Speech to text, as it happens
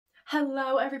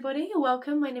Hello everybody,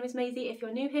 welcome. My name is Maisie if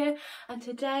you're new here, and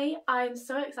today I'm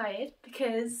so excited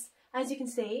because, as you can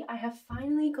see, I have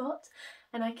finally got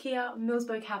an Ikea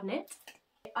Milsbo cabinet.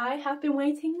 I have been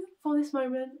waiting for this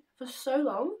moment for so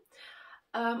long.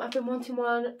 I've been wanting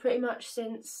one pretty much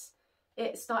since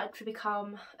it started to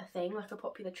become a thing, like a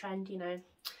popular trend, you know,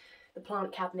 the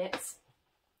plant cabinets.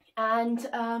 And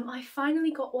I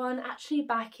finally got one actually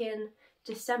back in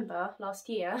December last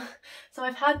year. So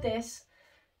I've had this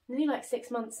nearly like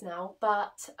 6 months now,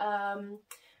 but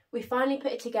we finally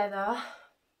put it together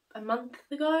a month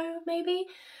ago maybe,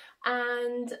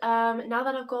 and now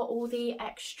that I've got all the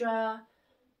extra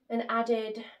and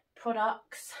added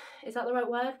products, is that the right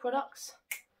word, products?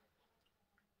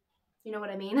 You know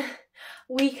what I mean.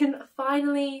 We can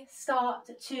finally start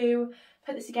to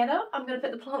put this together. I'm going to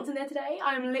put the plants in there today.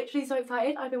 I'm literally so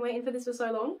excited. I've been waiting for this for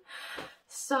so long.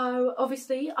 So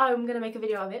obviously I'm going to make a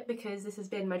video of it because this has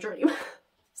been my dream.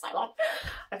 So long.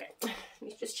 Okay, let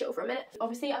me just chill for a minute.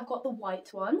 Obviously I've got the white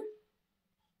one.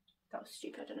 That was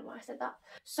stupid, I don't know why I said that.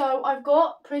 So I've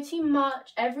got pretty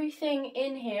much everything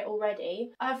in here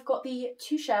already. I've got the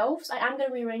 2 shelves. I am going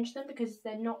to rearrange them because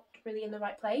they're not really in the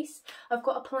right place. I've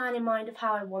got a plan in mind of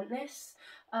how I want this.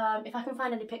 If I can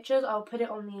find any pictures, I'll put it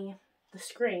on the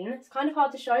screen. It's kind of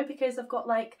hard to show because I've got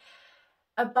like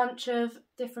a bunch of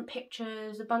different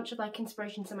pictures, a bunch of like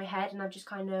inspirations in my head, and I've just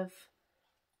kind of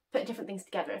put different things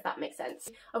together, if that makes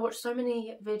sense. I've watched so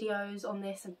many videos on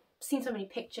this and seen so many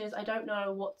pictures. I don't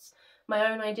know what's my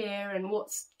own idea and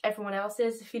what's everyone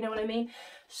else's, if you know what I mean.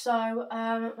 So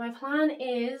my plan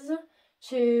is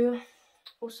to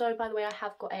also, by the way, I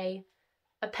have got a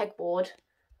pegboard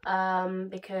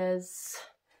because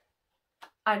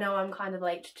I know I'm kind of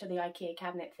late to the Ikea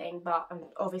cabinet thing, but I'm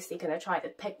obviously going to try the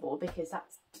pegboard because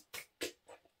that's,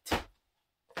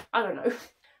 I don't know.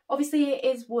 Obviously it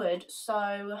is wood,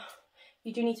 so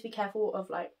you do need to be careful of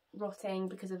like rotting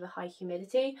because of the high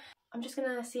humidity. I'm just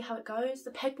gonna see how it goes.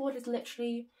 The pegboard is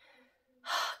literally,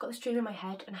 I've got this dream in my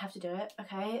head and I have to do it,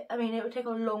 okay? I mean, it would take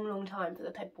a long time for the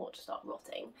pegboard to start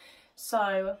rotting,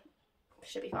 so it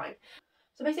should be fine.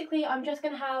 So basically I'm just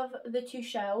gonna have the 2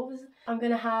 shelves. I'm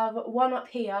gonna have one up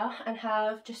here and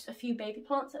have just a few baby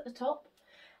plants at the top.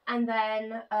 And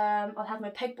then I'll have my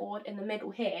pegboard in the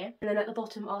middle here, and then at the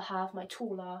bottom I'll have my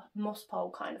taller moss pole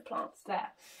kind of plants there.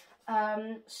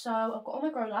 So I've got all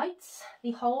my grow lights.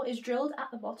 The hole is drilled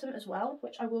at the bottom as well,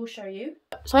 which I will show you.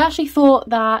 So I actually thought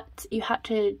that you had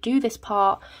to do this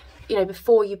part, you know,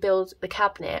 before you build the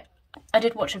cabinet. I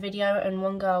did watch a video and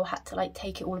one girl had to like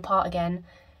take it all apart again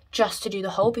just to do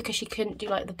the hole because she couldn't do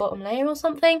like the bottom layer or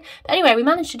something. But anyway, we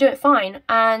managed to do it fine,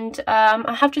 and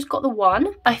I have just got the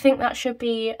one. I think that should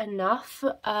be enough.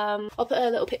 I'll put a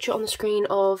little picture on the screen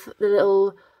of the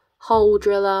little hole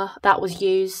driller that was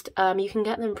used. You can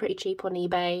get them pretty cheap on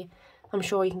eBay. I'm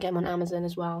sure you can get them on Amazon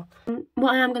as well.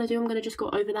 What I am going to do, I'm going to just go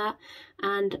over that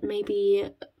and maybe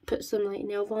put some like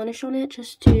nail varnish on it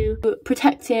just to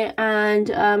protect it, and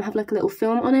have like a little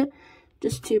film on it,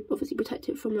 just to obviously protect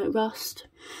it from like rust.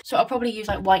 So I'll probably use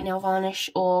like white nail varnish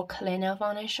or clear nail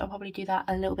varnish. I'll probably do that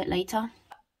a little bit later.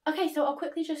 Okay, so I'll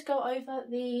quickly just go over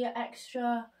the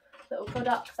extra little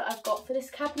products that I've got for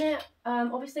this cabinet.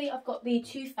 Obviously I've got the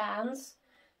 2 fans.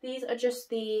 These are just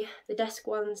the desk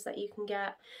ones that you can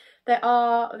get. They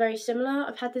are very similar.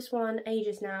 I've had this one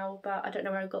ages now, but I don't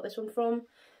know where I got this one from.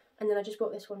 And then I just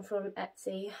bought this one from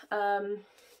Etsy.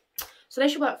 So they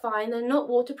should work fine. They're not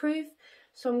waterproof,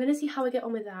 so I'm going to see how I get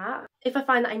on with that. If I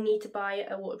find that I need to buy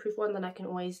a waterproof one, then I can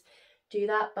always do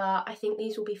that, but I think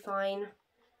these will be fine,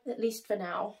 at least for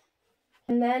now.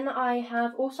 And then I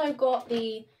have also got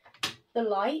the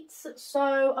lights.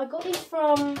 So I got these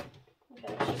from,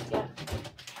 okay, let's just get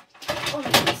on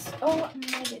this. Oh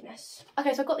my goodness.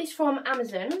 Okay, so I got these from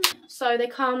Amazon. So they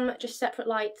come just separate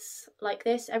lights like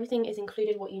this. Everything is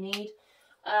included what you need.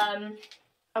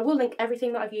 I will link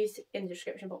everything that I've used in the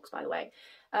description box, by the way.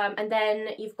 And then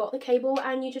you've got the cable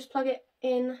and you just plug it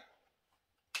in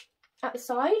at the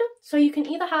side. So you can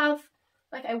either have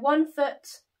like a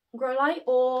 1-foot grow light,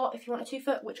 or if you want a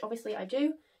 2-foot, which obviously I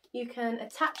do, you can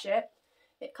attach it.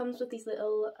 It comes with these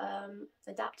little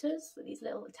adapters, with these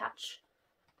little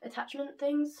attachment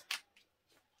things.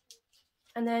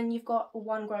 And then you've got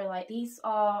 1 grow light. These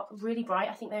are really bright.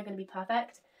 I think they're going to be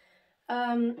perfect.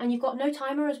 And you've got no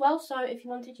timer as well, so if you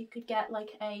wanted you could get like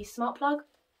a smart plug,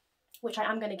 which I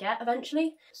am going to get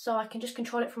eventually, so I can just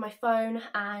control it from my phone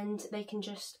and they can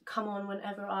just come on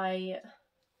whenever I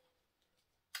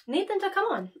need them to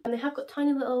come on. And they have got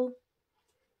tiny little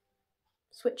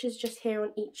switches just here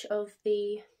on each of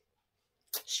the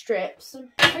strips.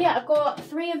 So yeah, I've got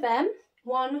 3 of them,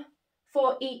 1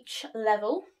 for each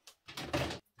level.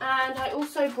 And I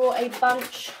also brought a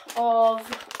bunch of,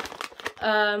 what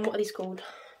are these called?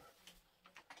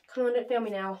 Come on, don't fail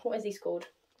me now. What is these called?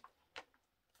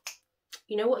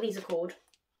 You know what these are called?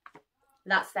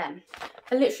 That's them.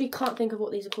 I literally can't think of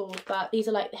what these are called, but these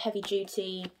are like the heavy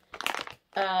duty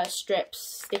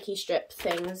strips, sticky strip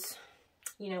things.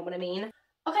 You know what I mean?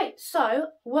 Okay, so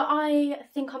what I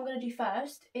think I'm going to do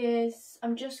first is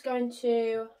I'm just going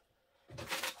to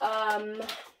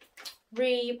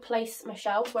replace my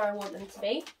shelves where I want them to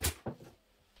be.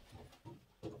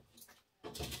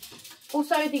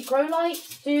 Also, the grow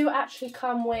lights do actually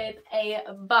come with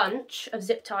a bunch of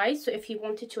zip ties, so if you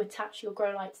wanted to attach your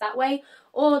grow lights that way,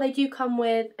 or they do come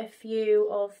with a few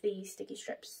of the sticky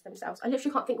strips themselves. I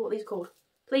literally can't think of what these are called.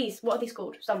 Please, what are these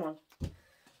called? Someone.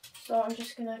 So I'm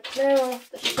just going to clear off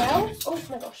the shelves. Oh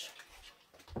my gosh.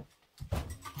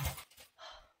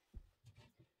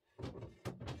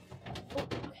 Oh,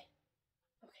 okay.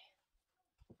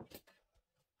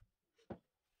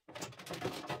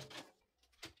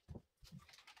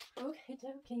 Okay,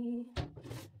 dokie.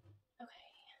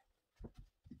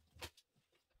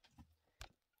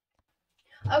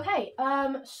 Okay,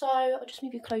 so I'll just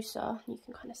move you closer. You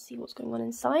can kind of see what's going on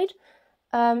inside.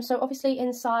 So obviously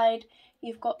inside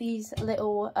you've got these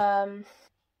little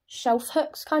shelf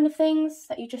hooks kind of things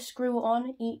that you just screw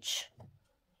on each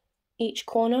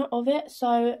corner of it.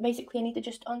 So basically I need to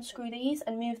just unscrew these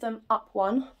and move them up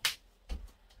one.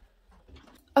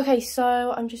 Okay,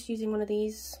 so I'm just using one of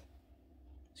these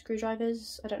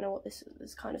screwdrivers. I don't know what this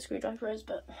kind of screwdriver is,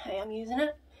 but hey, I'm using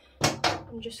it.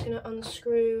 I'm just gonna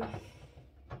unscrew.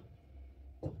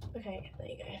 Okay, there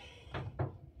you go.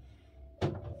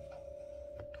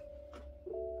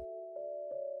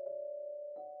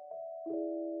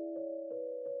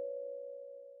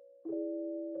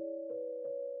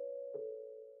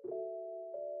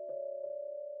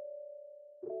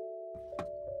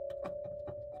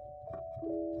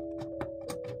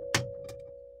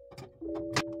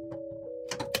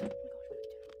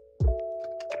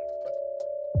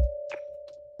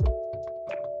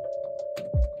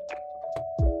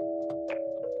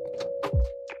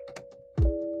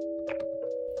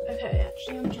 Okay,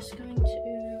 actually I'm just going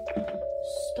to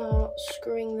start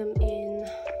screwing them in.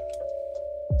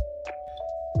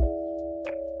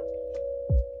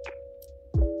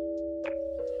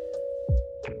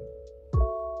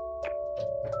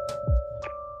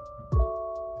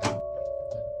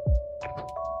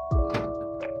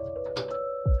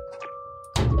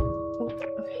 Oh,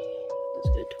 okay, that's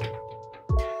good.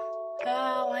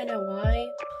 Oh, I know why.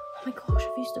 Oh my gosh,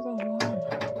 I've used the wrong one.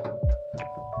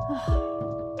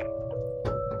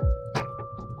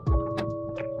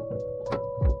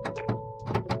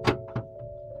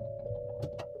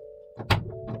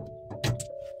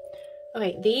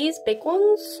 Okay, these big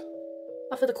ones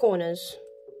are for the corners.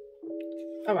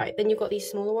 Alright, then you've got these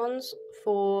smaller ones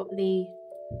for the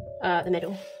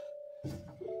middle.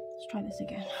 Let's try this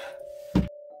again.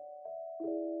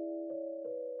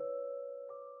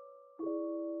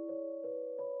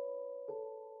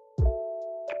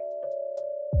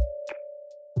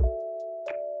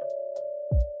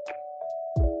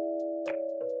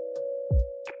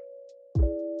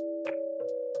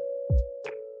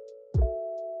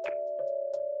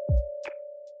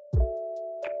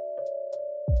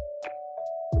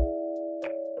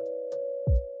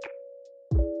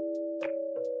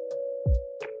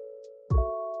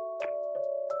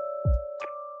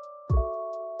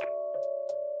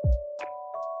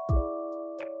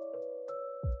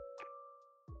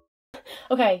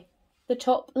 Okay, the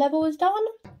top level is done.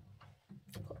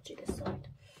 I've got to do this side.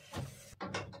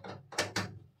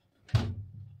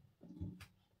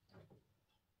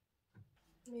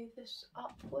 Move this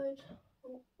upward.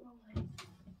 Oh, wrong way.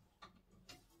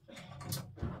 Is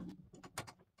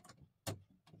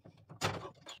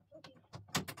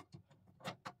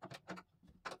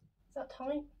that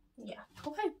tight? Yeah.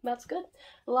 Okay, that's good.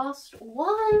 Last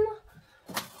one.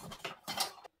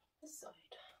 This side.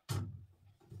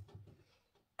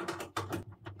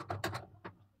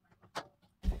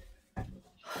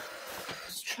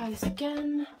 Let's try this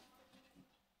again.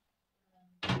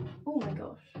 Oh my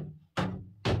gosh.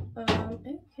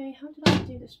 Okay, how did I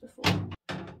do this before?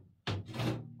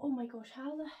 Oh my gosh,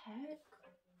 how the heck?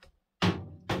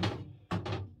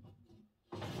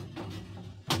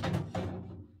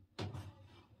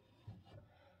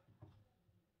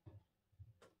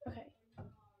 Okay.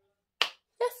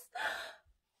 Yes!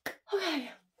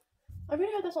 Okay. I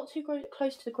really hope that's not too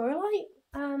close to the grow light.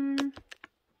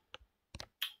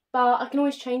 But I can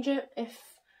always change it if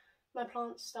my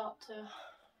plants start to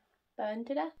burn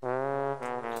to death.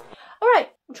 Alright,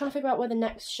 I'm trying to figure out where the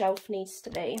next shelf needs to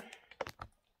be.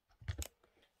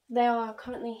 They are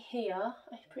currently here.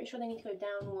 I'm pretty sure they need to go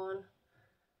down one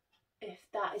if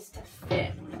that is to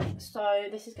fit. So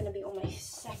this is going to be on my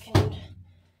second.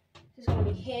 This is going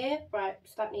to be here. Right,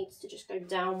 so that needs to just go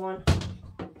down one.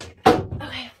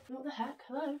 Okay, what the heck?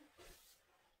 Hello?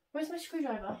 Where's my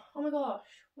screwdriver? Oh my gosh,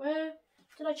 where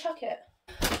did I chuck it?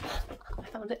 I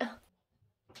found it.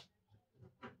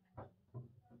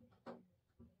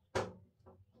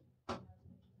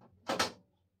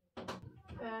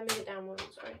 Move it down one,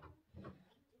 sorry.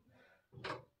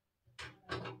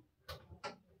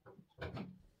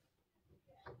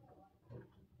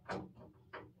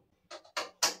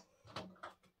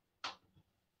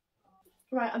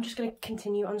 Right, I'm just going to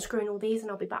continue unscrewing all these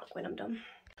and I'll be back when I'm done.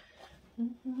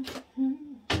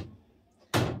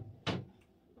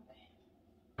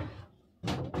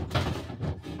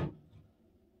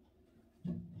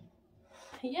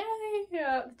 Yay!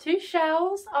 The 2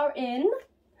 shells are in.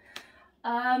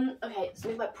 Okay, let's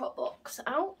move my prop box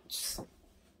out.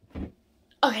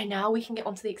 Okay, now we can get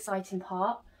on to the exciting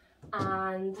part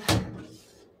and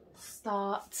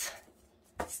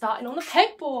starting on the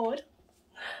pegboard.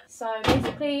 So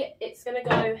basically it's going to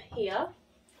go here.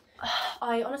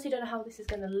 I honestly don't know how this is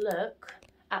going to look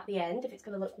at the end, if it's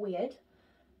going to look weird,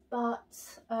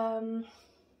 but does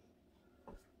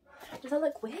that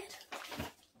look weird?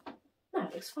 No,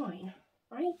 it looks fine,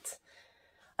 right?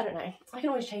 I don't know. I can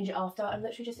always change it after. I'm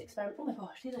literally just experimenting. Oh my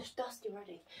gosh, these are dusty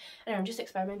already. Anyway, I'm just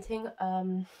experimenting.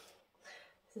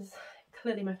 This is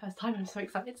clearly my first time. I'm so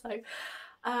excited. So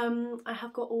I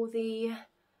have got all the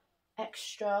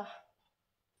extra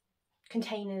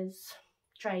containers,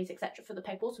 trays, etc. for the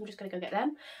pegboard, so I'm just going to go get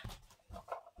them.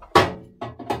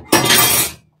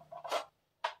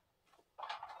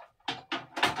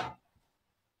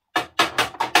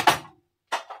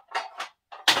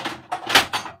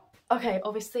 Okay,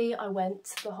 obviously I went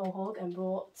the whole hog and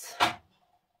brought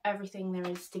everything there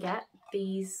is to get.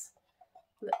 These,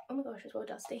 oh my gosh, it's well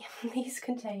dusty. These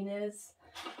containers.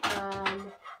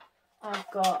 I've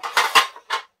got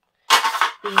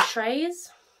these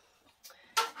trays,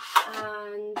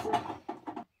 and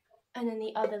then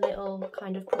the other little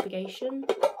kind of propagation.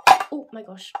 Oh my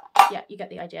gosh, yeah, you get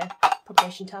the idea.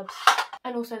 Propagation tubs,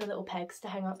 and also the little pegs to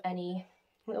hang up any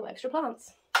little extra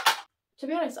plants. To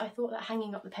be honest, I thought that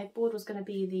hanging up the pegboard was going to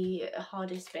be the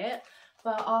hardest bit,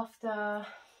 but after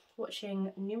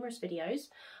watching numerous videos,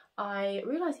 I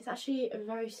realised it's actually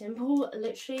very simple.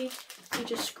 Literally, you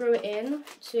just screw it in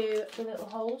to the little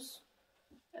holes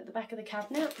at the back of the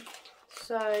cabinet.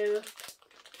 So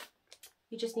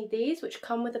you just need these, which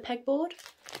come with the pegboard.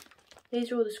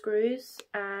 These are all the screws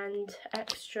and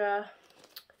extra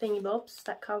thingy bobs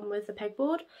that come with the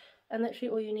pegboard, and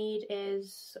literally all you need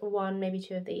is 1, maybe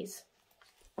 2 of these.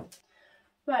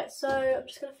 Right, so I'm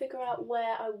just going to figure out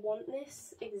where I want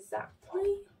this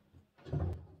exactly.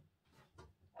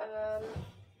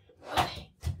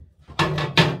 Okay.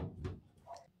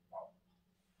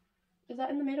 Is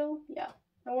that in the middle? Yeah.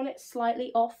 I want it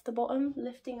slightly off the bottom,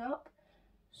 lifting up.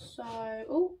 So,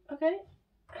 oh, okay.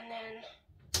 And then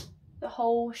the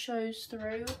hole shows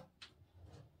through.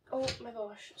 Oh my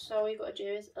gosh. So all you've got to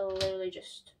do is literally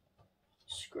just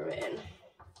screw it in.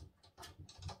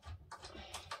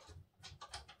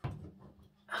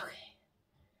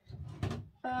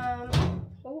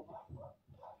 Oh,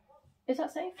 is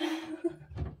that safe?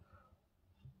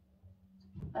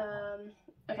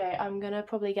 Okay, I'm gonna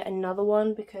probably get another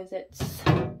one because it's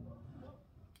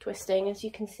twisting, as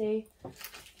you can see.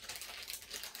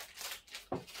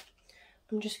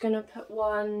 I'm just gonna put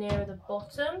one near the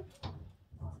bottom.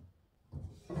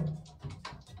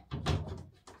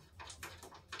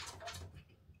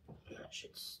 That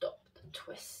should stop the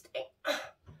twisting.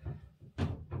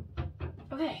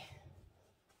 Okay.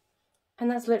 And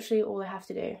that's literally all I have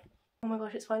to do. Oh my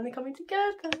gosh, it's finally coming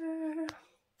together.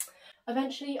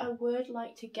 Eventually I would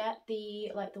like to get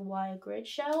the wire grid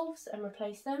shelves and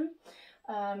replace them.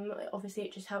 Obviously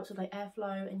it just helps with like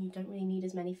airflow and you don't really need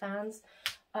as many fans.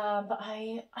 But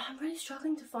I'm really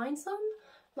struggling to find some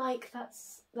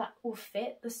that will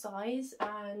fit the size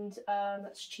and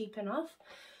that's cheap enough.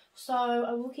 So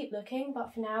I will keep looking,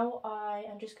 but for now I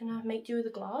am just gonna make do with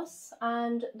the glass,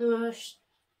 and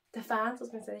the fans, I was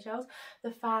going to say the shells,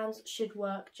 the fans should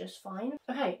work just fine.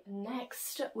 Okay,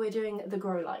 next we're doing the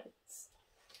grow lights.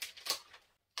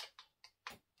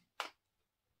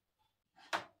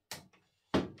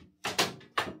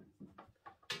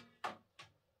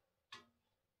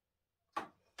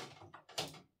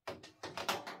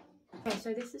 Okay,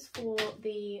 so this is for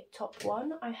the top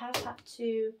one. I have had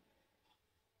to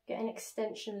get an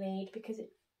extension lead because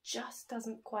it just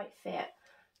doesn't quite fit.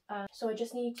 So I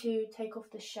just need to take off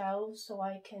the shelves so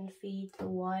I can feed the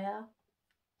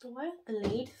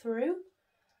lead through.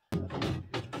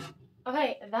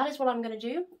 Okay, that is what I'm going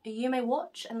to do. You may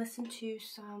watch and listen to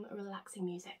some relaxing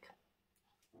music.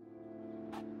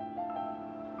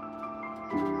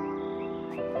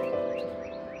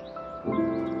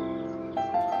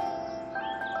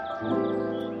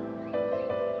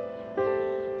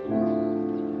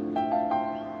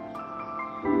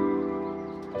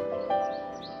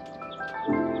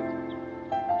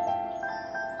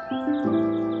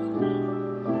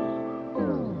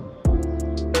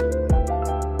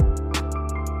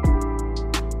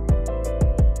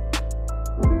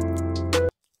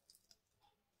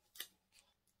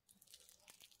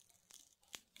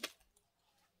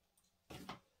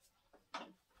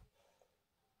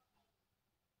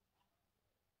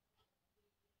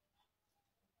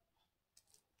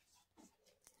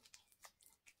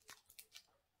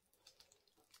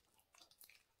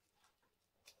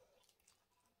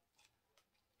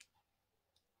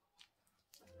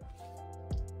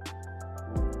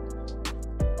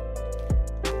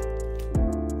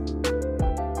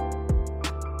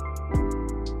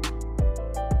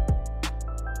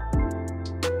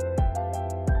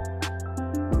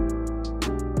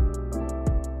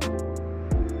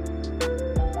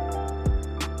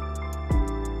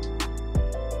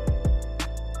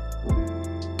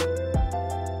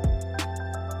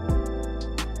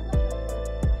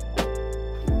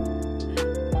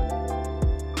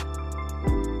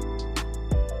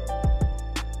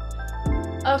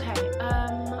 Okay,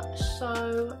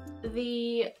 so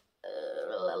the,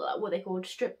 what are they called?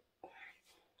 Strip,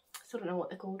 still don't know what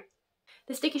they're called.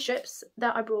 The sticky strips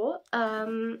that I brought,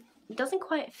 doesn't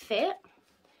quite fit.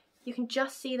 You can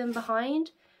just see them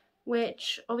behind,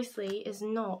 which obviously is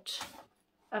not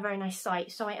a very nice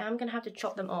sight. So I am going to have to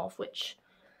chop them off, which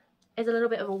is a little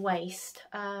bit of a waste.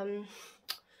 But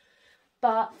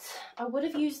I would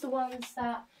have used the ones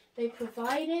that they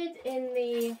provided in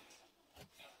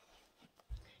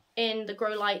the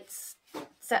Grow Lights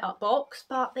setup box,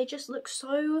 but they just look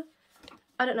so,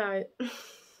 I don't know,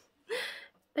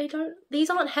 these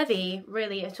aren't heavy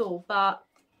really at all, but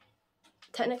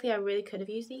technically I really could have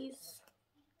used these.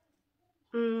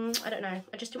 I don't know,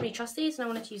 I just don't really trust these and I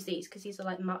wanted to use these because these are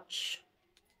like much,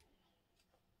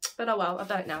 but oh well, I've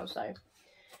done it now, so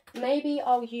maybe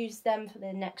I'll use them for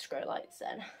the next Grow Lights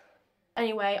then.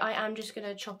 Anyway, I am just going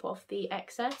to chop off the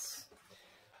excess.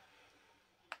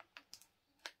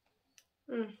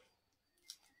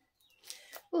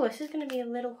 Oh, this is going to be a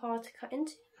little hard to cut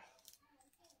into.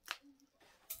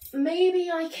 Maybe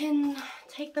I can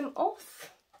take them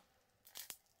off.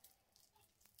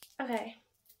 Okay.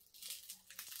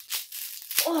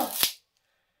 Oh,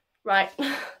 right.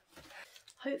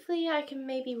 Hopefully I can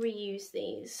maybe reuse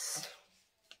these.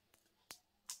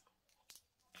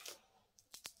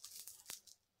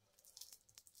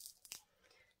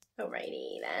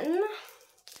 Alrighty then.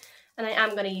 And I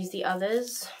am going to use the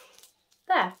others.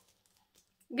 There.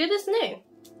 Good as new.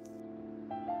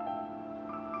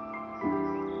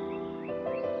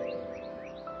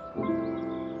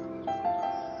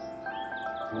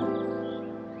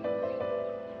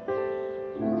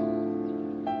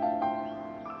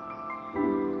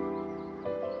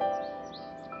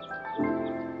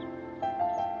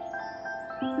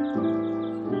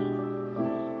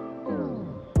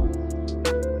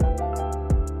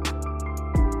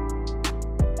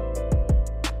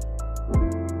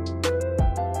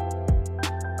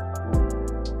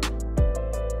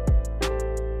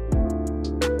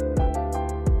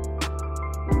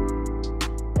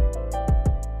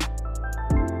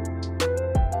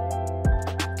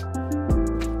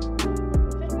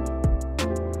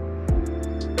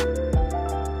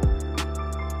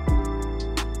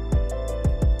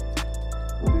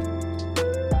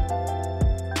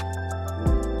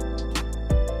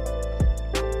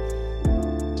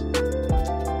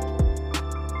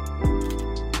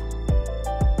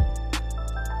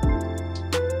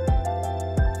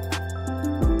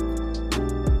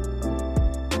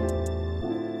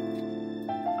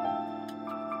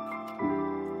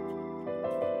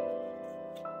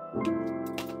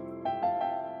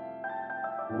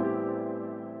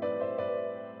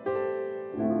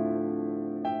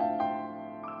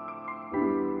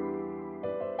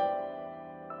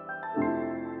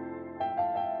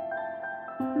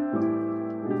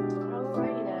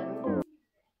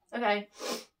 Okay,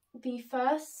 the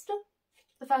first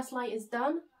light is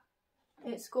done.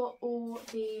 It's got all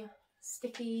the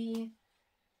sticky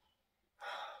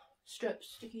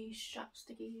strips,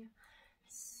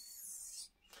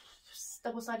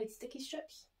 double-sided sticky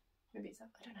strips. Maybe it's that,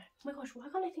 I don't know. Oh my gosh, why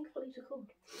can't I think of what these are called?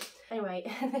 Anyway,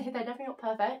 they're definitely not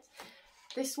perfect.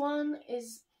 This one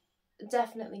is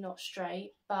definitely not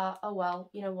straight, but oh well,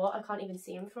 you know what? I can't even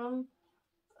see them from,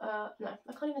 no,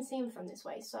 I can't even see them from this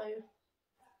way, so.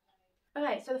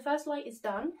 Okay, so the first light is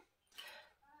done.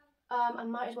 I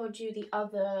might as well do the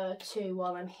other two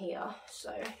while I'm here,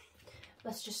 so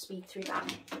let's just speed through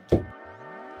that.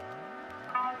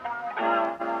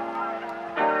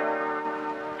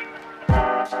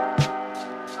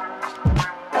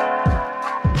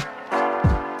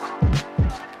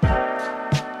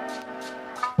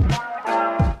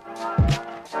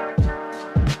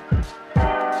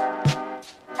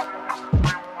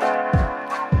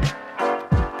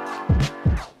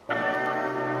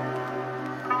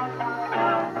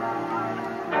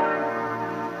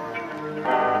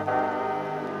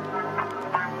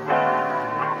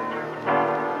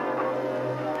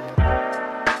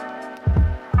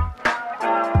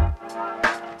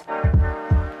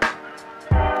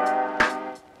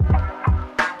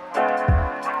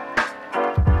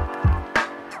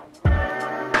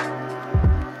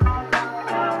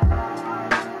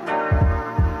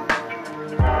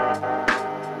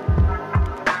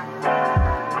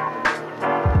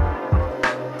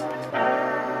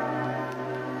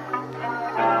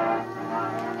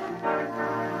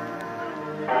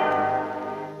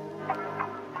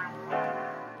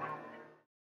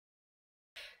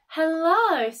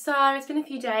 Hello, so it's been a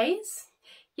few days.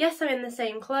 Yes, I'm in the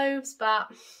same clothes, but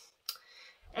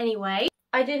anyway.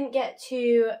 I didn't get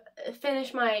to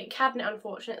finish my cabinet,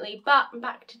 unfortunately, but I'm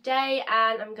back today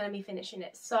and I'm going to be finishing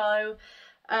it. So,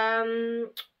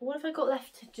 what have I got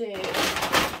left to do?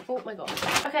 Oh my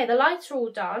gosh. Okay, the lights are all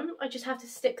done. I just have to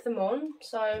stick them on,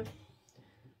 so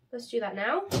let's do that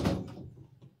now.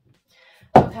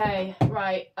 Okay,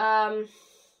 right. Oh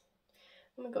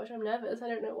my gosh, I'm nervous. I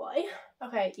don't know why.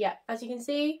 Okay, yeah, as you can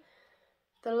see,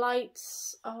 the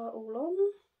lights are all on.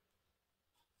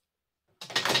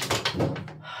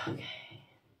 Okay.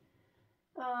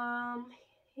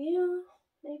 Here,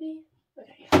 maybe?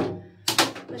 Okay.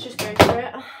 Let's just go for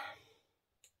it.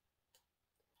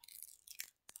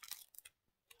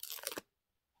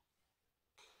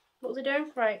 What was I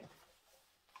doing? Right.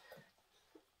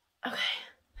 Okay.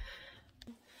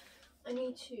 I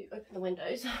need to open the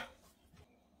windows.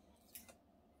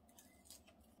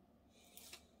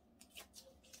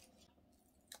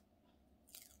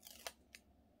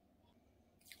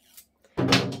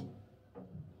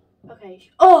 Okay.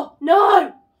 Oh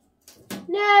no!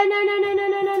 No!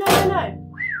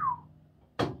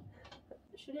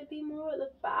 Should it be more at the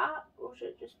back, or should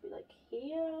it just be like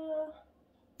here?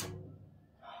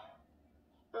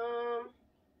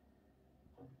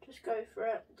 Just go for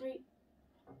it. 3,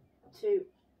 2,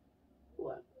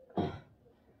 1.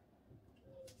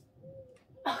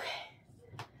 Okay.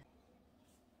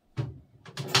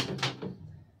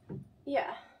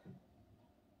 Yeah.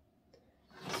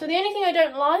 So the only thing I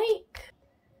don't like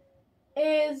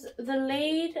is the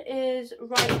lead is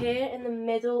right here in the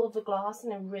middle of the glass,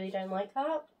 and I really don't like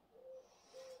that.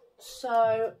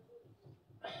 So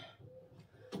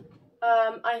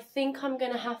I think I'm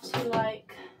gonna have to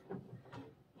like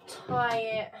tie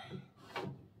it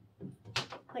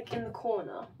like in the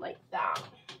corner like that.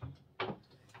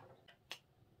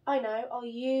 I know, I'll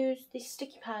use these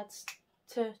sticky pads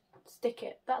to stick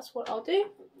it. That's what I'll do.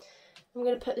 I'm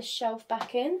going to put the shelf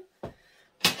back in.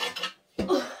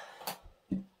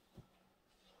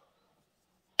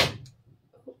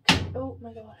 Oh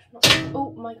my gosh.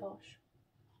 Oh my gosh.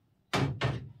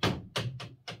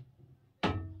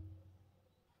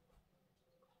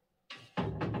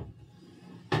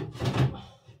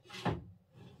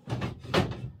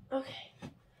 Okay.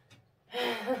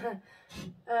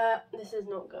 This is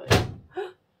not going.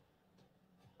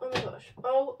 Oh my gosh.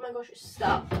 Oh my gosh, it's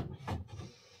stuck.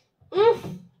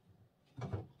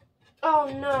 Oh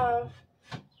no.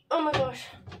 Oh my gosh.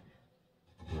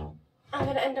 I'm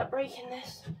gonna end up breaking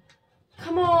this.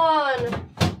 Come on.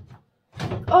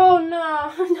 Oh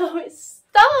no. No, it's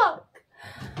stuck.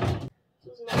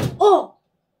 Oh,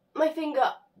 my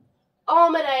finger. Oh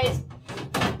my days.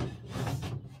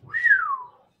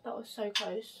 That was so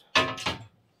close.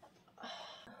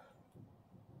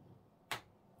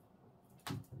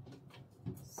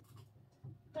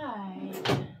 Right.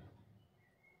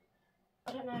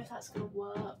 I don't know if that's gonna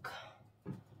work.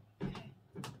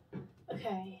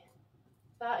 Okay.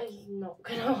 That is not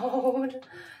gonna hold.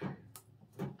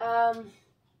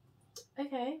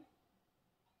 Okay.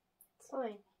 It's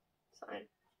fine. It's fine.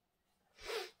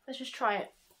 Let's just try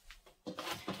it.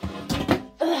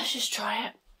 Let's just try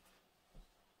it.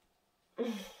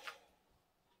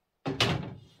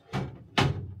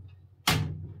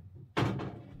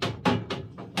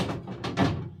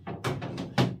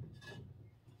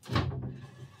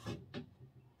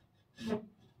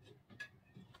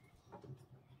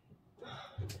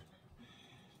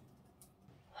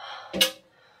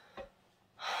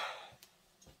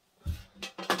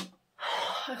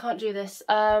 can't do this.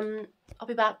 I'll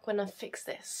be back when I fix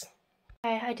this.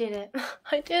 Okay, I did it.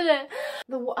 I did it.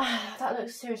 That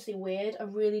looks seriously weird. I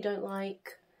really don't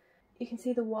like... You can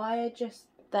see the wire just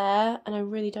there, and I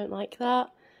really don't like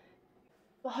that.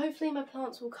 But hopefully my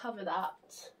plants will cover that.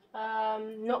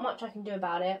 Not much I can do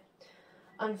about it,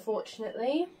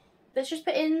 unfortunately. Let's just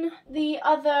put in the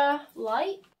other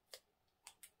light.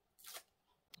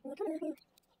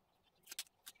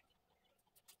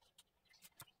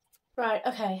 Right,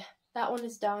 okay, that one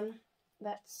is done.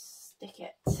 Let's stick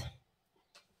it.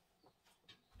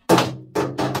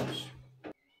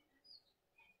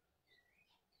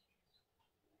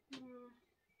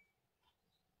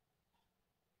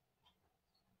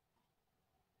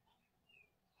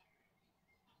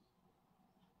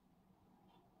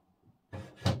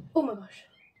 Oh my gosh.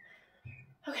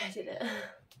 Okay, I did it.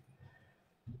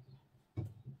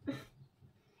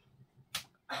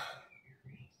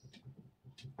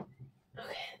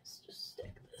 Okay, let's just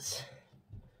stick this.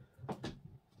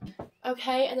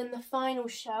 Okay, and then the final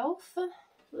shelf.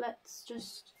 Let's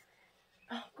just...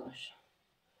 Oh gosh.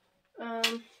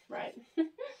 Right.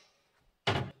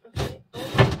 Okay,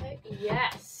 okay,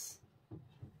 yes!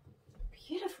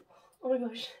 Beautiful. Oh my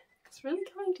gosh, it's really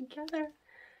coming together.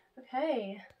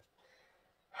 Okay.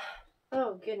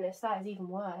 Oh goodness, that is even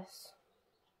worse.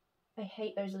 I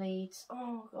hate those leads.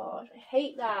 Oh god, I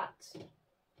hate that.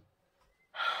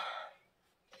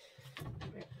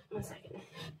 Wait, 1 second.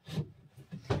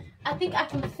 I think I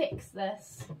can fix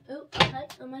this. Oh, okay,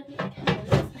 maybe I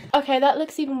can. Okay, that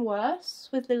looks even worse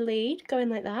with the lead going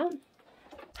like that.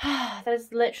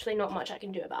 There's literally not much I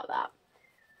can do about that.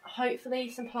 Hopefully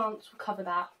some plants will cover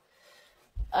that.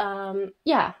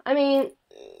 Yeah, I mean,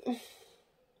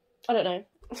 I don't know.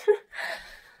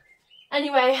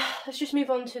 Anyway, let's just move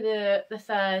on to the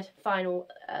third final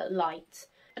light.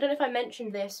 I don't know if I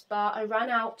mentioned this, but I ran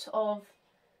out of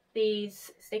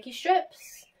these sticky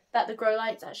strips that the grow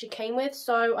lights actually came with,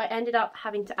 so I ended up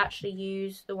having to actually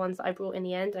use the ones that I brought in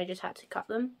the end. I just had to cut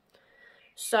them.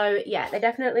 So yeah, they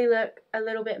definitely look a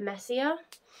little bit messier,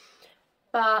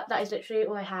 but that is literally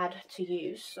all I had to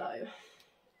use, so...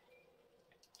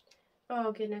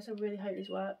 Oh goodness, I really hope these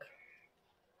work.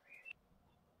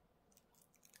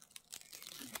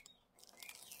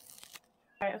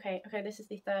 Alright, okay, this is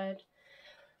the third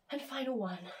and final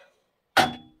one.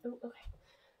 Oh, okay.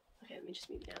 Okay, let me just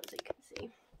move it down so you can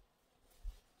see.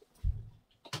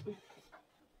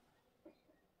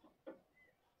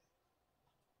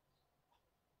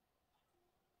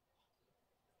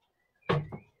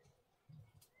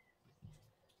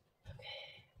 Okay.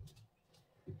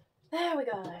 There we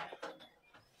go.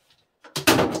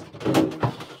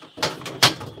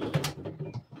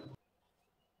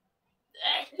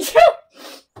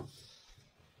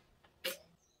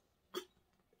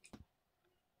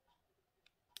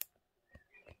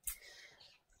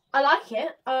 I like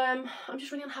it. I'm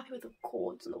just really unhappy with the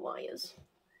cords and the wires.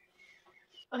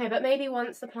 Okay, but maybe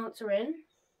once the plants are in,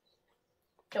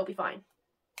 it'll be fine.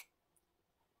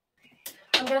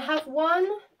 I'm gonna have one.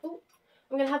 Oh,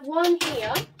 I'm gonna have one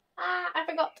here. Ah, I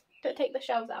forgot to take the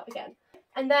shelves out again.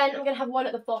 And then I'm gonna have one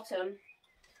at the bottom.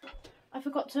 I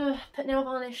forgot to put nail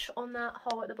varnish on that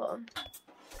hole at the bottom.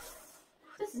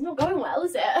 This is not going well,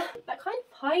 is it? That kind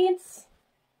of hides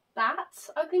that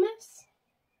ugliness.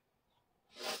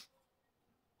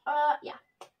 Yeah.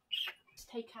 Let's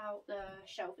take out the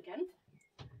shelf again.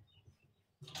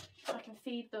 So I can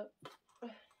feed the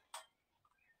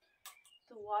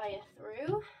wire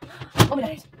through. Oh my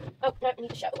nose. Oh no, I need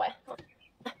to shut the wire. Come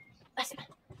on. That's it.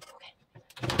 Okay.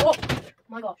 Oh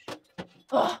my gosh.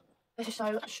 Oh, this is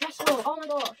so stressful. Oh my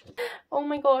gosh. Oh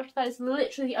my gosh, that is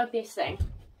literally the ugliest thing.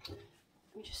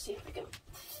 Let me just see if I can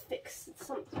fix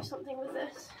something with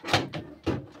this.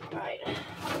 Right.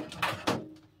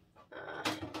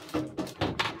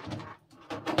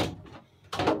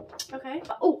 Okay.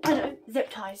 Oh, I know. Zip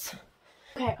ties.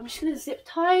 Okay, I'm just going to zip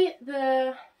tie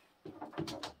the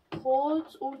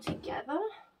cords all together.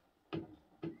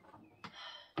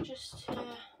 Just to...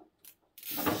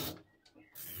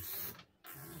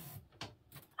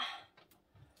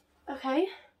 Okay.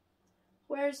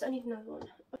 Where's... I need another one.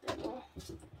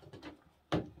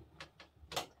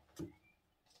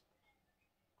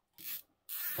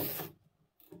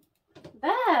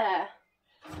 There!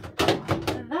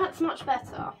 That's much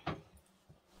better.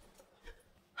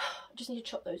 I just need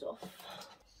to chop those off.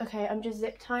 Okay, I'm just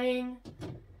zip tying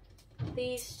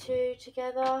these two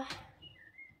together.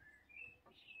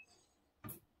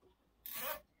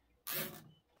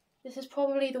 This is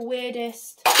probably the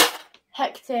weirdest,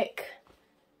 hectic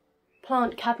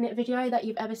plant cabinet video that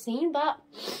you've ever seen, but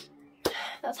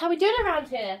that's how we do it around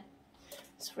here.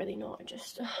 It's really not,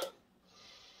 just...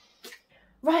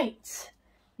 Right,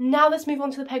 now let's move on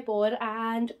to the pegboard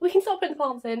and we can start putting the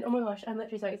plants in. Oh my gosh, I'm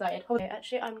literally so excited. Okay,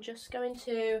 actually, I'm just going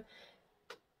to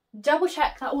double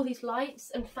check that all these lights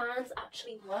and fans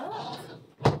actually work.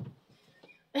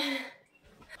 Let's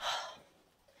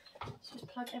just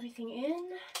plug everything in.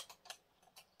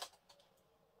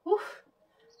 Whew.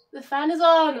 The fan is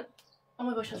on! Oh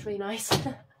my gosh, that's really nice.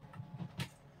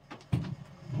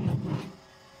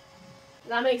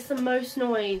 That makes the most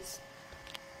noise.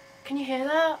 Can you hear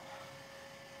that?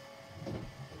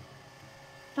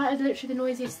 That is literally the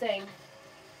noisiest thing.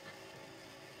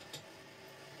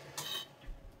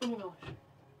 Oh my gosh.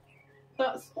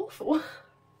 That's awful.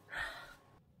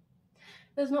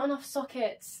 There's not enough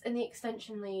sockets in the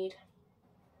extension lead.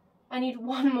 I need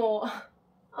one more.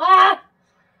 Ah!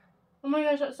 Oh my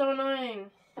gosh, that's so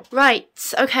annoying.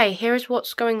 Right, okay, here is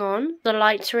what's going on. The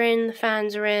lights are in, the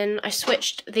fans are in. I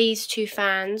switched these two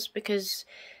fans because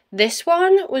this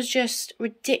one was just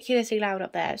ridiculously loud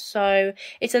up there. So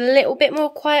it's a little bit more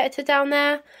quieter down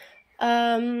there.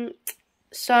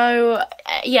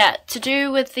 Yeah, to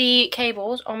do with the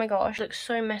cables, oh my gosh, it looks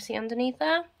so messy underneath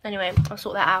there. Anyway, I'll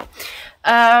sort that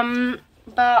out.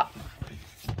 But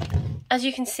as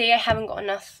you can see, I haven't got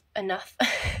enough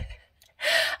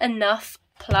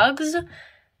plugs.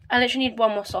 I literally need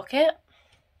one more socket,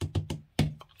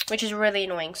 which is really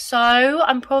annoying. So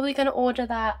I'm probably going to order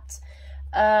that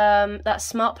that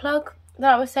smart plug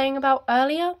that I was saying about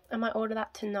earlier. I might order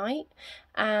that tonight,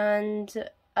 and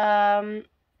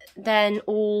then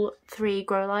all 3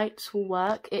 grow lights will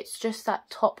work. It's just that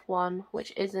top one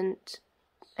which isn't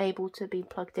able to be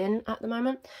plugged in at the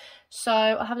moment, so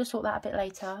I'll have to sort that a bit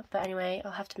later. But anyway,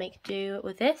 I'll have to make do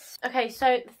with this. Okay,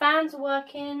 so the fans are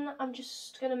working. I'm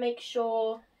just gonna make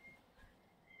sure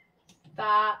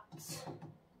that,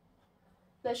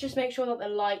 let's just make sure that the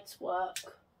lights work.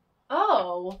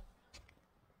 Oh,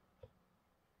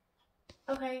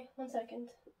 okay, 1 second.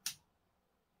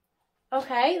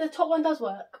 Okay, the top one does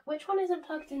work. Which one isn't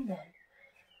plugged in then?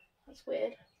 That's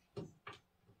weird.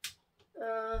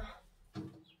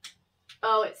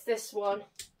 Oh, it's this one.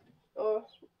 Or,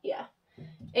 yeah.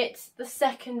 It's the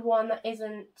second one that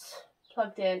isn't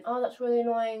plugged in. Oh, that's really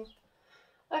annoying.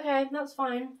 Okay, that's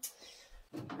fine.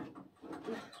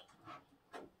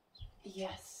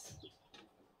 Yes.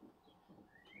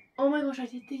 Oh my gosh, I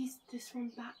did this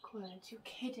one backwards. You're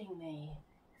kidding me.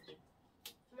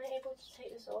 Am I able to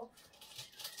take this off?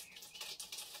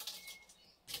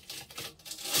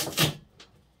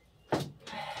 Turn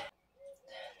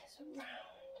this around.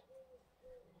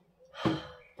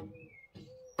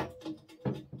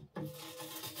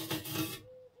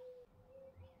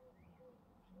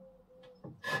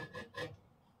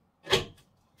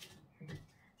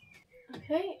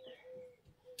 Okay.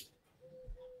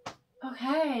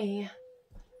 Okay.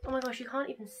 Oh my gosh, you can't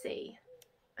even see.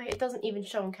 It doesn't even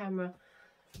show on camera.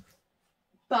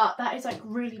 But that is like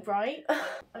really bright.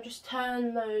 I'll just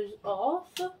turn those off.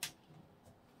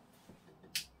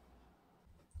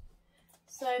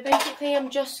 So basically I'm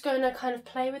just going to kind of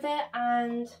play with it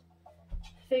and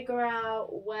figure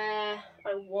out where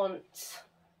I want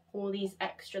all these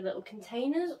extra little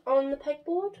containers on the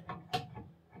pegboard.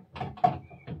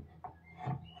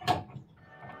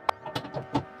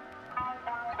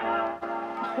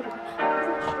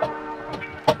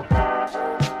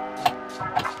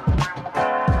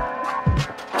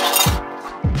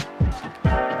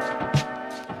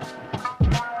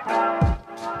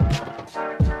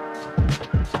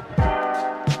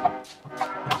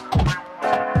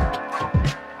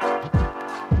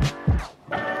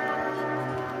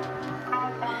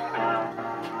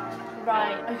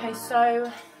 Okay,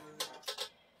 so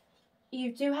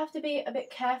you do have to be a bit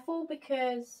careful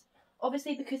because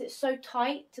obviously because it's so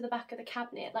tight to the back of the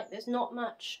cabinet, like there's not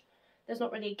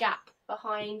really a gap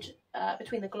behind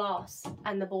between the glass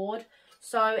and the board,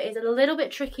 so it's a little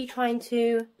bit tricky trying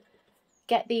to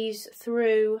get these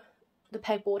through the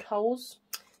pegboard holes.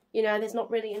 You know, there's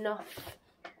not really enough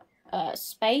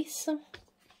space.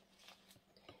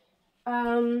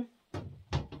 Oh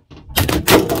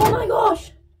my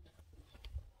gosh!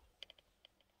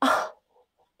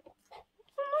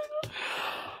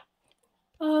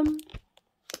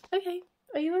 Okay,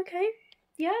 are you okay?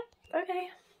 Yeah, okay.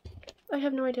 I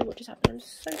have no idea what just happened. I'm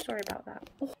so sorry about that.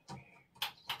 Oh.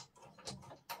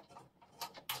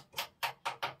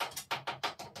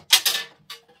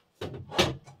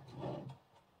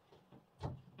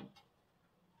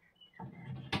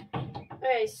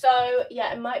 Okay, so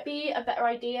yeah, it might be a better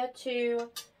idea to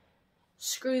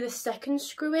screw the second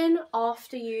screw in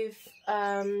after you've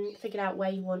figured out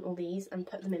where you want all these and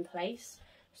put them in place.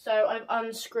 So I've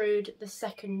unscrewed the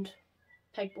second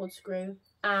pegboard screw,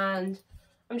 and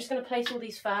I'm just going to place all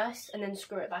these first and then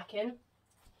screw it back in.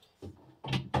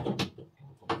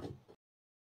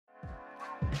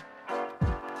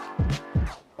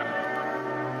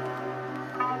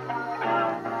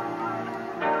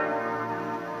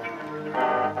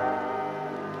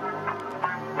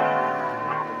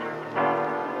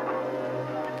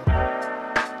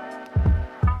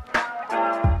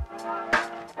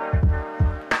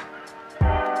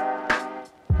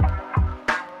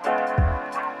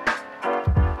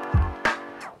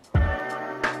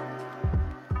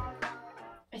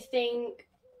 I think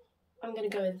I'm gonna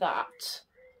go with that.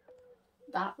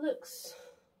 That looks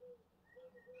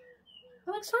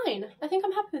fine. I think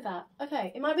I'm happy with that.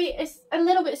 Okay, it's a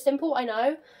little bit simple, I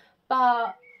know,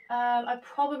 but I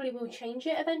probably will change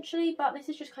it eventually, but this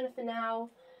is just kind of for now.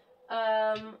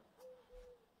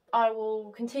 I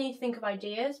will continue to think of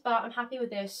ideas, but I'm happy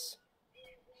with this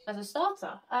as a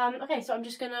starter. Okay, so I'm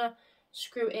just gonna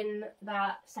screw in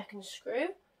that second screw.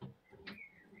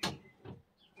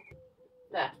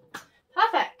 There.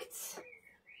 Perfect.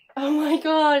 Oh my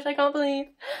gosh, I can't believe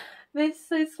this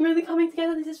is really coming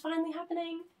together. This is finally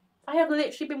happening. I have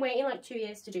literally been waiting like 2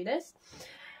 years to do this.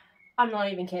 I'm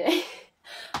not even kidding.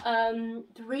 The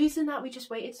reason that we just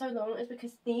waited so long is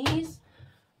because these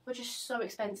were just so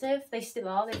expensive. They still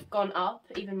are. They've gone up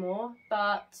even more.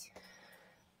 But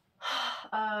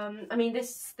I mean,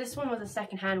 this one was a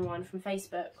second-hand one from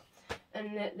Facebook,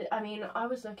 and I mean, I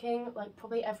was looking like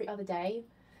probably every other day.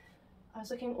 I was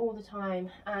looking all the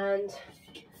time and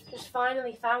just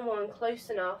finally found one close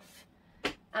enough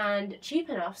and cheap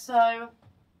enough. So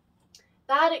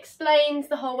that explains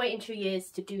the whole waiting 2 years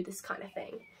to do this kind of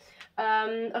thing.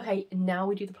 Okay, now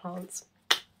we do the plants.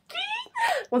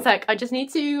 One sec, I just need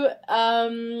to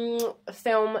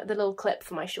film the little clip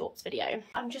for my shorts video.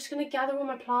 I'm just gonna gather all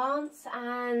my plants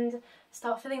and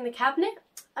start filling the cabinet.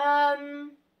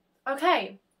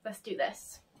 Okay, let's do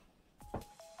this.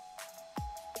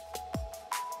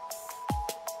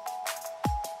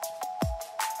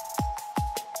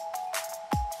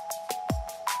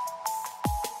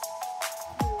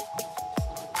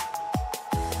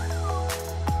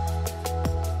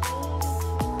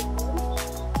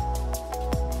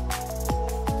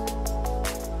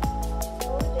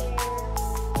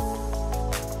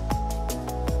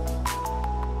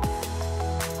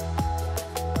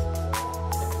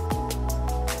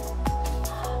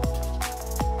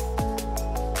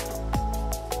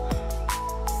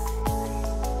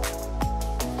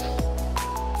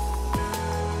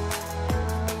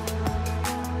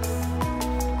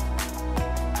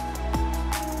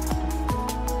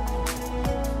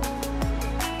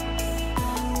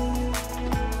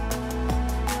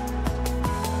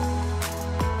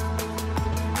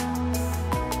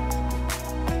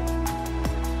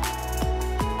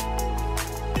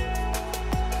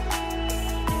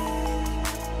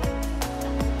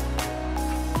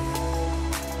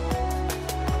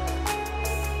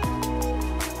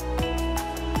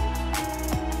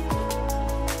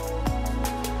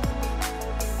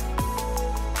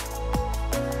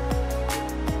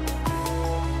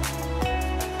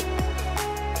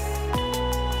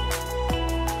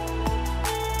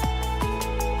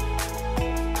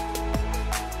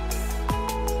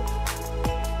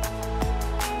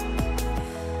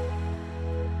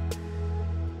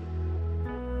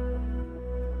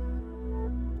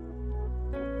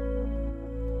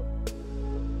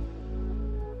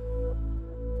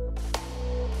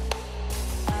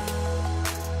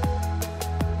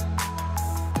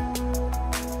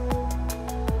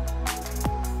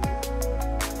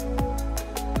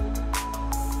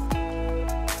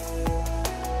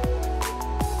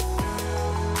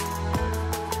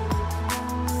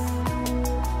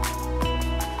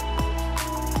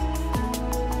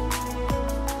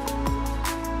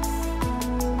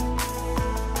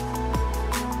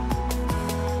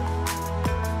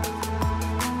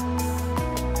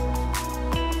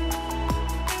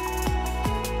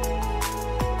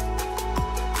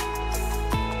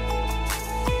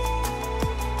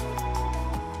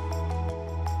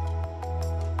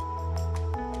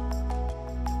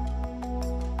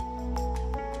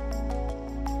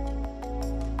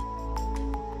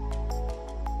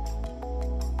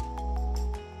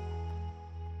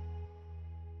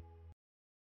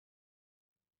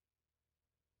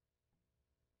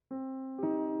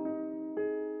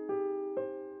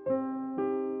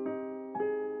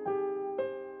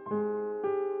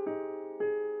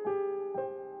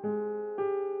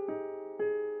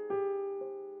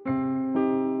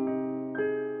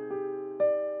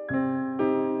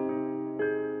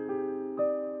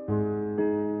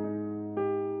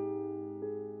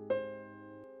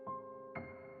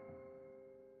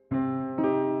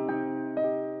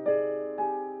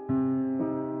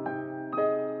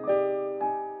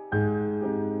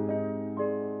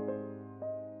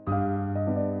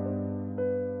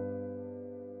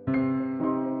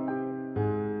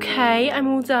 Okay, I'm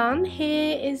all done.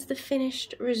 Here is the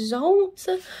finished result.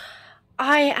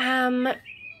 I am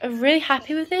really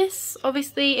happy with this.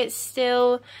 Obviously, it's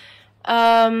still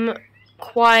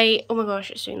quite, oh my gosh,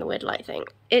 it's doing the weird light thing.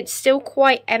 It's still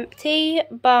quite empty,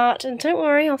 but don't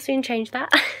worry, I'll soon change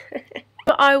that.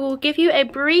 But I will give you a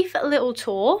brief little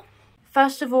tour.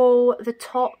 First of all, the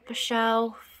top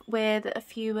shelf with a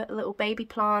few little baby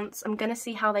plants. I'm gonna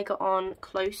see how they got on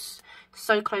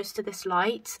so close to this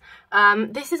light.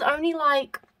 This is only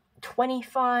like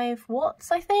 25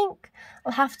 watts, I think.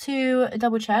 I'll have to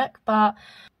double check, but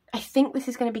I think this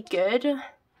is gonna be good.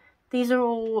 These are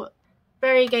all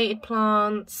variegated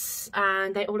plants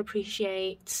and they all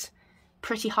appreciate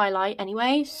pretty high light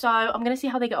anyway, so I'm gonna see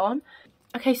how they get on.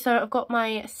 Okay, so I've got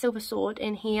my silver sword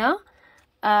in here.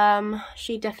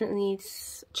 She definitely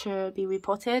needs to be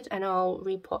repotted, and I'll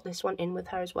repot this one in with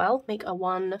her as well, make a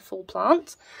one full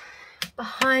plant.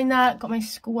 Behind that, got my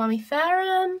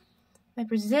squamiferum, my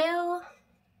Brazil,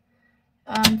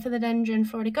 philodendron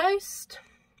Florida Ghost,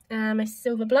 my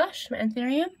silver blush, my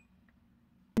anthurium.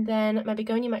 And then my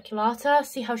begonia maculata,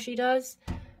 see how she does.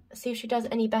 See if she does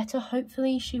any better.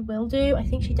 Hopefully she will do. I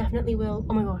think she definitely will.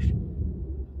 Oh my gosh.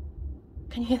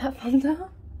 Can you hear that thunder?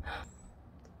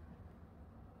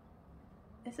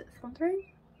 Is it thundering?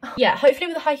 Yeah, hopefully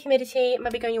with the high humidity, my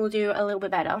begonia will do a little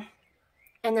bit better.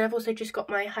 And then I've also just got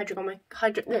my hygrometer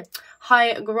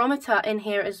in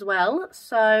here as well.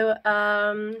 So,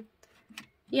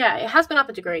 yeah, it has gone up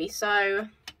a degree. So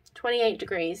 28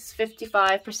 degrees,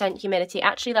 55% humidity.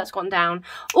 Actually, that's gone down.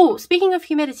 Oh, speaking of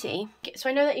humidity, so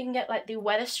I know that you can get like the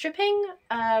weather stripping,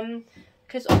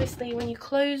 because obviously when you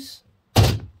close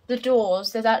the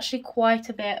doors, there's actually quite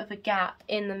a bit of a gap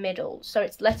in the middle, so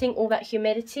it's letting all that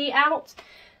humidity out.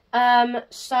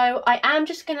 So I am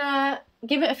just gonna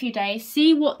give it a few days,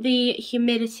 see what the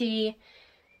humidity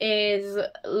is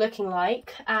looking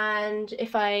like, and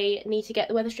if I need to get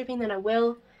the weather stripping, then I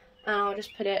will. I'll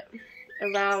just put it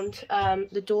around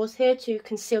the doors here to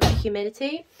conceal the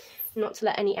humidity, not to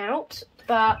let any out.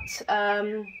 But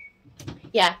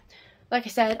yeah, like I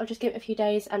said, I'll just give it a few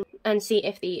days and see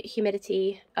if the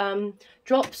humidity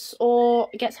drops or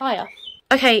gets higher.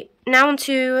 Okay, now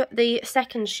onto the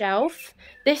second shelf.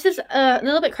 This is a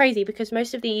little bit crazy because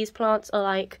most of these plants are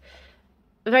like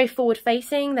very forward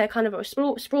facing. They're kind of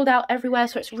sprawled out everywhere,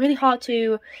 so it's really hard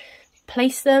to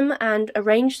place them and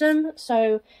arrange them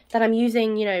so that I'm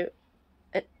using, you know,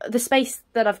 the space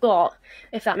that I've got,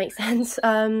 if that makes sense.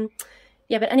 Yeah,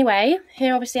 but anyway,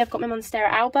 here obviously I've got my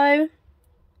Monstera albo.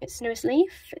 Its newest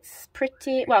leaf. It's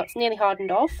pretty, well, it's nearly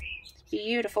hardened off. It's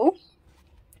beautiful.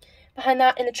 Behind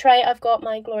that in the tray I've got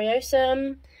my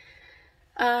Gloriosum.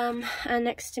 And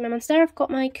next to my Monstera I've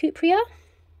got my Cupria,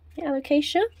 my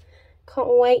Alocasia. Can't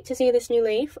wait to see this new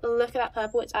leaf. Look at that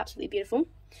purple, it's absolutely beautiful.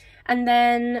 And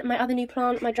then my other new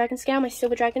plant, my Dragon Scale, my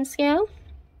Silver Dragon Scale.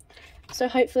 So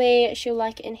hopefully she'll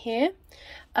like it in here.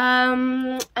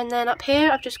 And then up here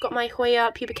I've just got my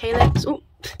Hoya pubicalyx. Ooh,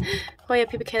 Hoya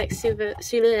pubicalyx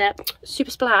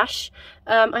Super Splash.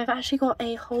 I've actually got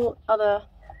a whole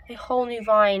new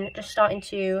vine just starting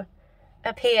to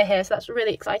appear here, so that's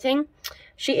really exciting.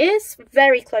 She is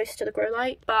very close to the grow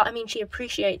light, but I mean she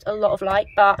appreciates a lot of light,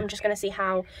 but I'm just going to see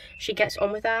how she gets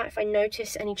on with that. If I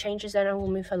notice any changes, then I will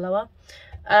move her lower.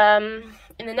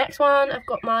 In the next one I've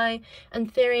got my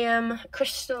Anthurium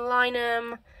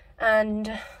crystallinum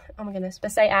and, oh my goodness,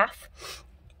 Basaeaf,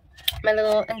 my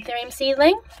little Anthurium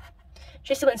seedling.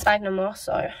 She's still in sphagnum moss,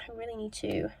 so I really need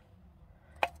to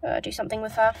do something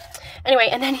with her. Anyway,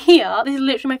 and then here, this is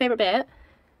literally my favourite bit,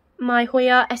 my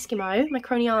Hoya Eskimo, my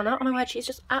Croniana. Oh my word, she's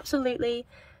just absolutely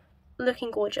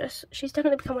looking gorgeous. She's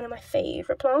definitely become one of my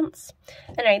favourite plants.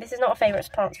 Anyway, this is not a favourites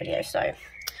plants video, so,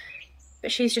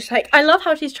 but she's just like, I love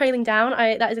how she's trailing down.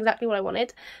 That is exactly what I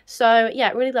wanted. So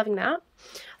yeah, really loving that.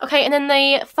 Okay, and then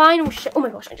the final oh my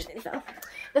gosh, I just nearly fell.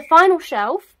 The final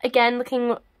shelf, again,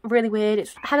 looking really weird.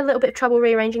 It's had a little bit of trouble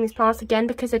rearranging these plants again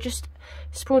because they're just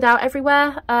sprawled out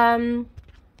everywhere.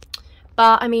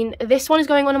 But I mean, this one is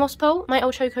going on a moss pole, my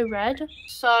old Choco Red,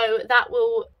 so that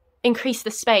will increase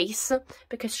the space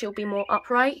because she'll be more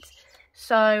upright.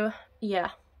 So yeah,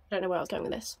 I don't know where I was going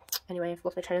with this. Anyway, I've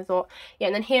lost my train of thought. Yeah,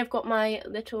 and then here I've got my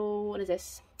little, what is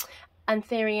this?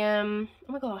 Anthurium.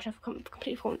 Oh my gosh, I've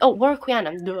completely forgotten. Oh,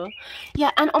 Warwickwianum. Duh.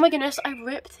 Yeah, and oh my goodness, I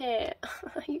ripped it.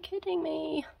 Are you kidding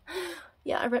me?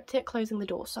 Yeah, I ripped it closing the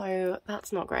door, so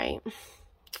that's not great.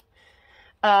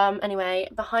 Anyway,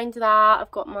 behind that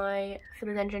I've got my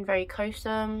Philodendron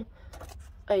Verrucosum.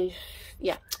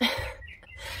 Yeah.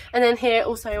 And then here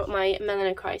also my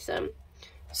Melanochrysum.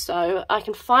 So I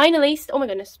can finally, oh my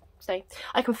goodness, So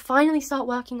I can finally start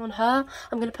working on her.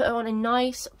 I'm going to put her on a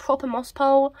nice proper moss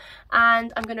pole,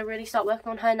 and I'm going to really start working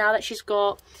on her now that she's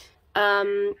got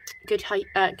good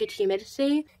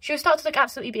humidity. She'll start to look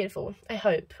absolutely beautiful. I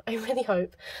hope. I really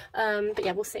hope. But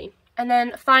yeah, we'll see. And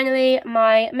then finally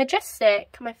my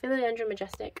Majestic, my Philodendron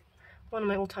Majestic, one of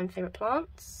my all-time favourite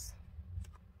plants.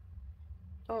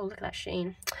 Oh, look at that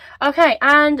sheen. Okay,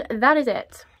 and that is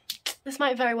it. This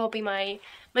might very well be my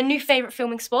new favourite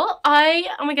filming spot.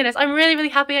 Oh my goodness, I'm really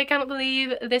happy. I cannot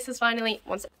believe this has finally,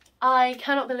 I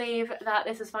cannot believe that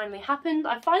this has finally happened.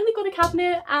 I finally got a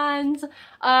cabinet, and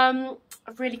I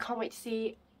really can't wait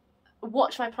to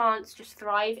watch my plants just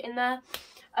thrive in there.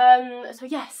 So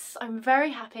yes, I'm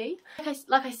very happy.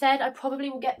 Like I said, I probably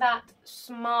will get that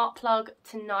smart plug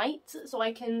tonight so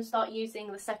I can start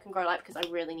using the second grow light, because I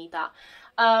really need that.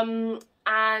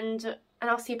 And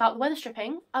I'll see about the weather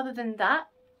stripping. Other than that,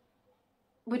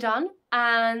 we're done.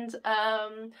 And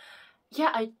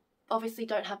yeah, I obviously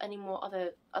don't have any more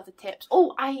other tips.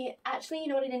 Oh, I actually, you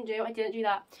know what I didn't do? I didn't do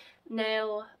that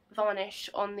nail varnish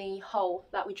on the hole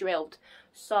that we drilled.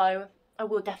 So I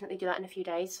will definitely do that in a few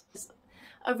days.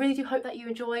 I really do hope that you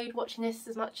enjoyed watching this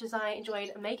as much as I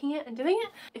enjoyed making it and doing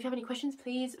it. If you have any questions,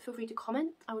 please feel free to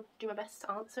comment. I would do my best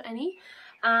to answer any.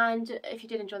 And if you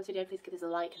did enjoy this video, please give us a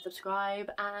like and subscribe.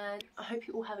 And I hope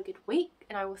you all have a good week,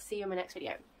 and I will see you in my next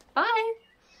video. Bye!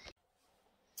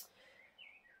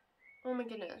 Oh my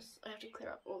goodness, I have to clear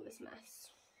up all this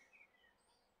mess.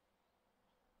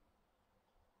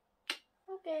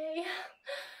 Okay.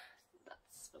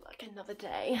 That's for like another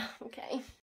day. Okay.